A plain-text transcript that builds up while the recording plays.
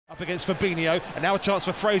against Fabinho, and now a chance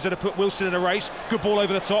for Fraser to put Wilson in a race. Good ball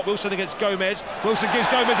over the top. Wilson against Gomez. Wilson gives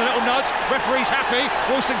Gomez a little nudge. Referee's happy.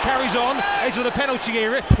 Wilson carries on, edge of the penalty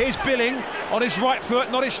area. Here's Billing on his right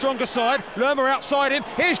foot, not his stronger side. Lerma outside him.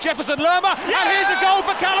 Here's Jefferson Lerma, and here's a goal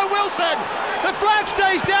for Callum Wilson. The flag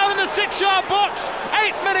stays down in the 6-yard box.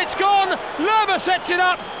 8 minutes gone. Lerma sets it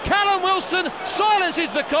up. Callum Wilson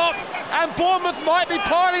silences the cop, and Bournemouth might be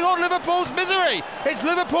piling on Liverpool's misery. It's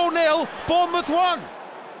Liverpool 0, Bournemouth 1.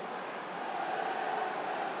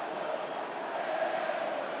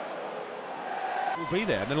 Will be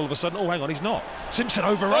there, and then all of a sudden, oh hang on, he's not. Simpson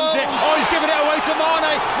overruns it. Oh, he's given it away to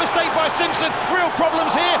Mane. Mistake by Simpson. Real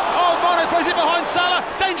problems here. Oh, Mane plays it behind Salah.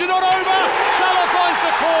 Danger not over. Salah finds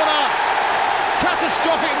the corner.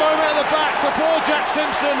 Catastrophic moment at the back for poor Jack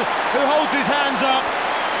Simpson, who holds his hands up.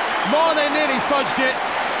 Mane nearly fudged it.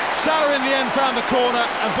 Salah in the end found the corner,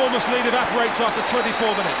 and Bournemouth's lead evaporates after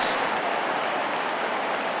 24 minutes.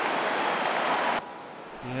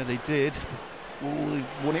 Yeah, they did. Oh, they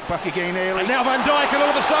won it back again early. And now Van Dijk, and all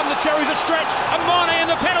of a sudden the cherries are stretched, and Mane in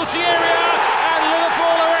the penalty area, and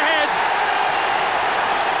Liverpool are ahead.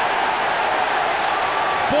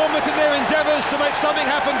 Bournemouth in their endeavours to make something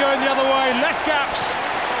happen going the other way. Left gaps,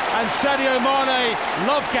 and Sadio Mane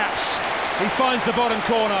love gaps. He finds the bottom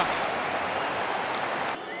corner.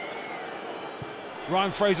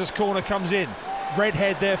 Ryan Fraser's corner comes in.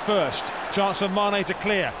 Redhead there first. Chance for Mane to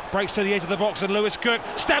clear. Breaks to the edge of the box, and Lewis Cook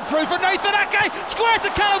stabbed through for Nathan Ake. Square to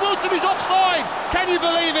Callum Wilson, who's offside. Can you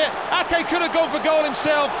believe it? Ake could have gone for goal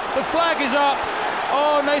himself. The flag is up.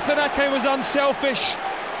 Oh, Nathan Ake was unselfish.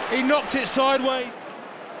 He knocked it sideways.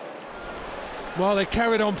 Well, they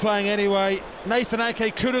carried on playing anyway. Nathan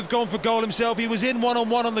Ake could have gone for goal himself. He was in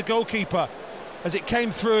one-on-one on the goalkeeper. As it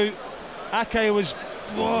came through, Ake was,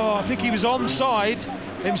 I think he was onside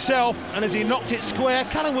himself, and as he knocked it square,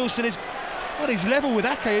 Callum Wilson is, well, he's level with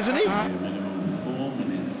Ake, isn't he?